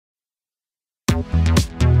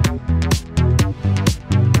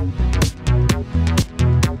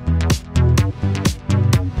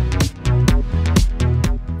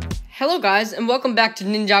Hello guys, and welcome back to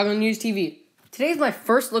Ninjago News TV. Today is my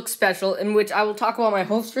first look special in which I will talk about my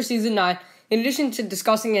hopes for Season 9, in addition to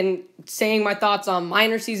discussing and saying my thoughts on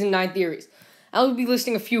minor Season 9 theories. I will be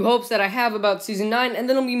listing a few hopes that I have about Season 9, and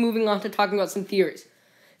then I'll be moving on to talking about some theories.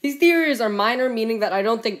 These theories are minor, meaning that I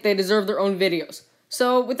don't think they deserve their own videos.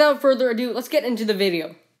 So, without further ado, let's get into the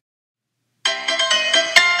video.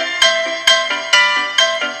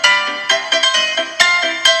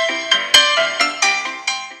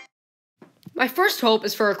 My first hope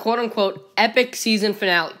is for a quote-unquote epic season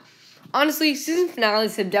finale. Honestly, season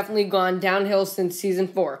finales have definitely gone downhill since Season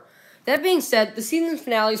 4. That being said, the season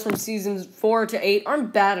finales from Seasons 4 to 8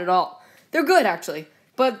 aren't bad at all. They're good, actually,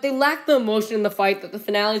 but they lack the emotion in the fight that the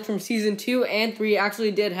finales from Season 2 and 3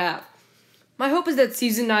 actually did have. My hope is that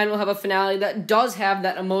Season 9 will have a finale that does have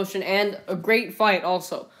that emotion and a great fight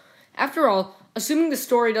also. After all, assuming the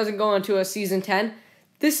story doesn't go into a Season 10,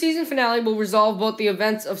 this season finale will resolve both the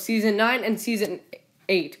events of Season 9 and Season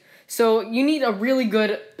 8. So you need a really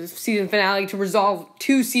good season finale to resolve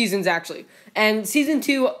two seasons, actually. And Season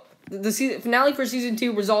 2, the finale for Season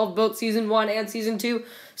 2 resolved both Season 1 and Season 2.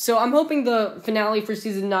 So I'm hoping the finale for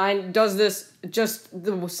Season 9 does this just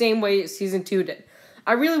the same way Season 2 did.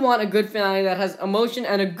 I really want a good finale that has emotion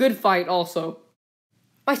and a good fight also.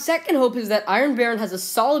 My second hope is that Iron Baron has a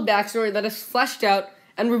solid backstory that is fleshed out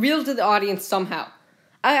and revealed to the audience somehow.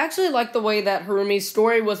 I actually like the way that Harumi's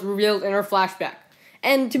story was revealed in her flashback.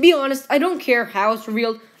 And to be honest, I don't care how it's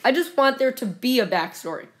revealed, I just want there to be a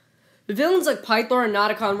backstory. The villains like Pythor and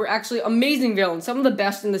Nauticon were actually amazing villains, some of the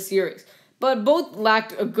best in the series, but both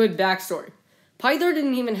lacked a good backstory. Pythor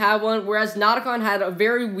didn't even have one, whereas Nauticon had a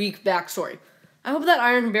very weak backstory. I hope that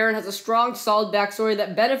Iron Baron has a strong, solid backstory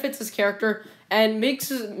that benefits his character and makes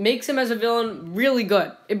him as a villain really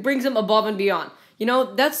good. It brings him above and beyond. You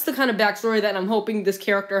know, that's the kind of backstory that I'm hoping this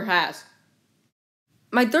character has.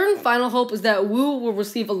 My third and final hope is that Wu will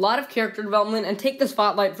receive a lot of character development and take the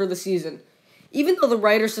spotlight for the season. Even though the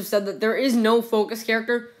writers have said that there is no focus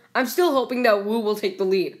character, I'm still hoping that Wu will take the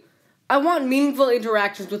lead. I want meaningful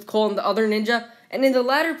interactions with Cole and the other ninja, and in the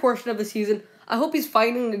latter portion of the season, I hope he's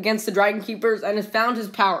fighting against the Dragon Keepers and has found his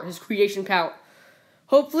power, his creation power.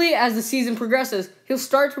 Hopefully, as the season progresses, he'll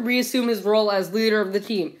start to reassume his role as leader of the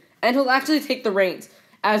team, and he'll actually take the reins,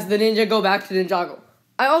 as the ninja go back to Ninjago.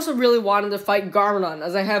 I also really want him to fight Garmadon,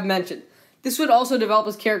 as I have mentioned. This would also develop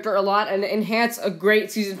his character a lot and enhance a great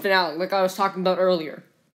season finale, like I was talking about earlier.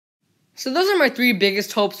 So those are my three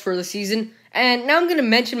biggest hopes for the season, and now I'm going to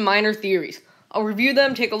mention minor theories. I'll review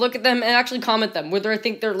them, take a look at them, and actually comment them, whether I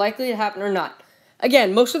think they're likely to happen or not.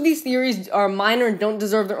 Again, most of these theories are minor and don't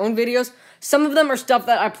deserve their own videos. Some of them are stuff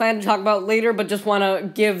that I plan to talk about later, but just want to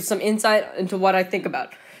give some insight into what I think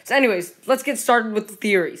about. So anyways, let's get started with the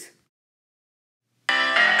theories.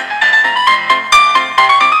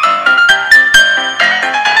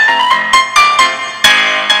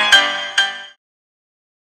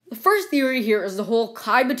 The first theory here is the whole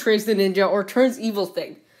Kai betrays the ninja or turns evil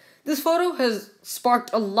thing. This photo has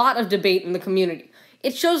sparked a lot of debate in the community.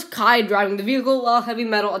 It shows Kai driving the vehicle while Heavy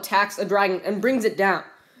Metal attacks a dragon and brings it down.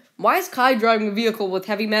 Why is Kai driving a vehicle with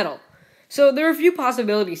Heavy Metal? So there are a few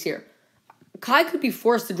possibilities here. Kai could be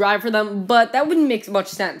forced to drive for them, but that wouldn't make much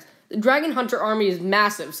sense. The Dragon Hunter army is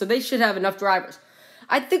massive, so they should have enough drivers.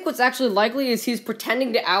 I think what's actually likely is he's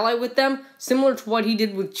pretending to ally with them, similar to what he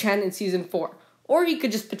did with Chen in Season 4. Or he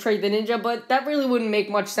could just betray the ninja, but that really wouldn't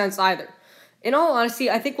make much sense either. In all honesty,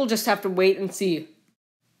 I think we'll just have to wait and see.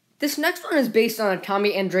 This next one is based on a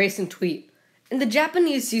Tommy Andresen tweet. In the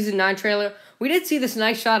Japanese Season 9 trailer, we did see this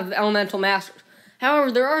nice shot of the Elemental Masters.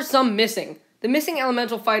 However, there are some missing. The missing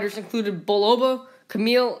Elemental fighters included Bolobo,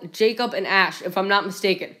 Camille, Jacob, and Ash, if I'm not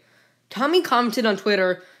mistaken. Tommy commented on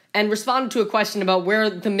Twitter and responded to a question about where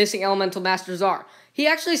the missing Elemental Masters are. He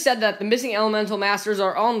actually said that the missing Elemental Masters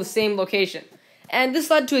are all in the same location. And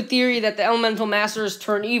this led to a theory that the Elemental Masters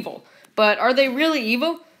turn evil. But are they really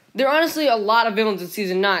evil? There are honestly a lot of villains in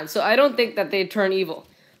Season 9, so I don't think that they'd turn evil.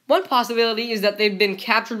 One possibility is that they've been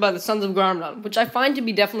captured by the Sons of Garmadon, which I find to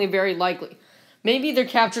be definitely very likely. Maybe they're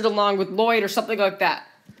captured along with Lloyd or something like that.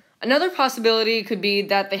 Another possibility could be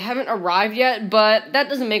that they haven't arrived yet, but that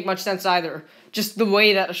doesn't make much sense either, just the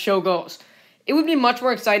way that a show goes. It would be much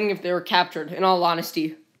more exciting if they were captured, in all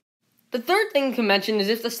honesty. The third thing to mention is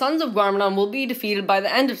if the Sons of Garmadon will be defeated by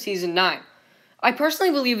the end of Season 9. I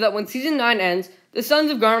personally believe that when Season 9 ends, the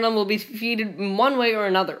Sons of Garmadon will be defeated in one way or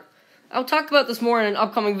another. I'll talk about this more in an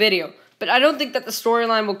upcoming video, but I don't think that the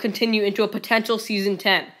storyline will continue into a potential Season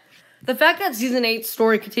 10. The fact that Season 8's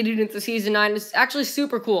story continued into Season 9 is actually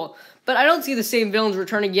super cool, but I don't see the same villains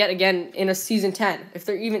returning yet again in a Season 10, if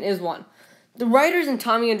there even is one. The writers and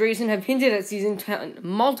Tommy Andreessen have hinted at Season 10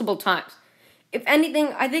 multiple times. If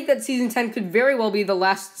anything, I think that Season 10 could very well be the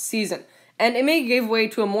last season, and it may give way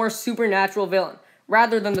to a more supernatural villain,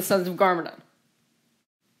 rather than the Sons of Garmadon.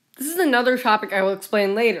 This is another topic I will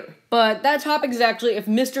explain later, but that topic is actually if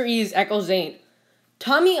Mr. E is Echo Zane.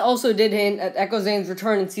 Tommy also did hint at Echo Zane's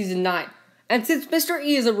return in Season 9, and since Mr.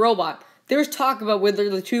 E is a robot, there's talk about whether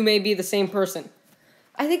the two may be the same person.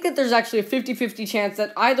 I think that there's actually a 50-50 chance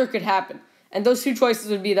that either could happen, and those two choices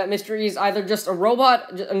would be that Mr. E is either just a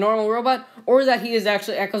robot, a normal robot, or that he is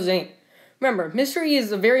actually Echo Zane. Remember, Mr. E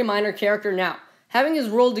is a very minor character now, having his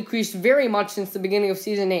role decreased very much since the beginning of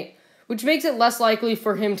Season 8, which makes it less likely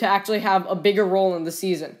for him to actually have a bigger role in the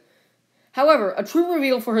season. However, a true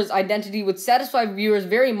reveal for his identity would satisfy viewers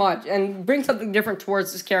very much and bring something different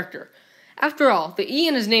towards his character. After all, the E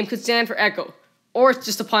in his name could stand for Echo, or it's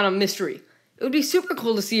just a pun on mystery. It would be super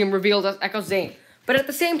cool to see him revealed as Echo Zane, but at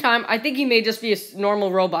the same time, I think he may just be a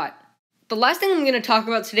normal robot. The last thing I'm going to talk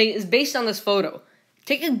about today is based on this photo.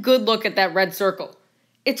 Take a good look at that red circle.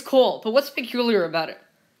 It's Cole, but what's peculiar about it?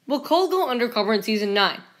 Will Cole go undercover in Season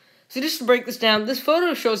 9? So just to break this down, this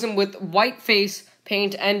photo shows him with white face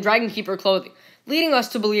paint and Dragon Keeper clothing, leading us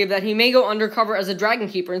to believe that he may go undercover as a Dragon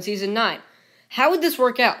Keeper in Season 9. How would this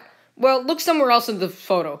work out? Well, look somewhere else in the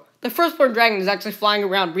photo. The firstborn dragon is actually flying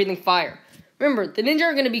around, breathing fire. Remember, the ninja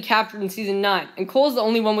are going to be captured in Season 9, and Cole's the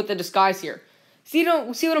only one with the disguise here. See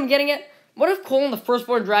what I'm getting at? What if Cole and the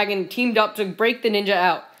firstborn dragon teamed up to break the ninja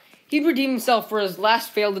out? He'd redeem himself for his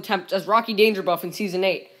last failed attempt as Rocky Dangerbuff in Season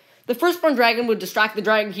 8. The firstborn dragon would distract the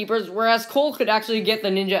Dragon Keepers, whereas Cole could actually get the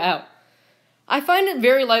ninja out. I find it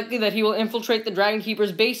very likely that he will infiltrate the Dragon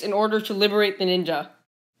Keeper's base in order to liberate the ninja.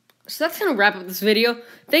 So that's going to wrap up this video.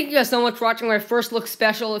 Thank you guys so much for watching my first look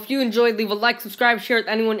special. If you enjoyed, leave a like, subscribe, share with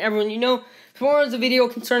everyone you know. Tomorrow is a video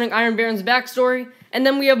concerning Iron Baron's backstory, and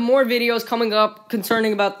then we have more videos coming up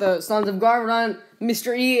concerning about the Sons of Garmadon,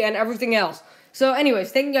 Mr. E, and everything else. So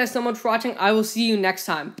anyways, thank you guys so much for watching. I will see you next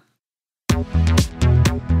time.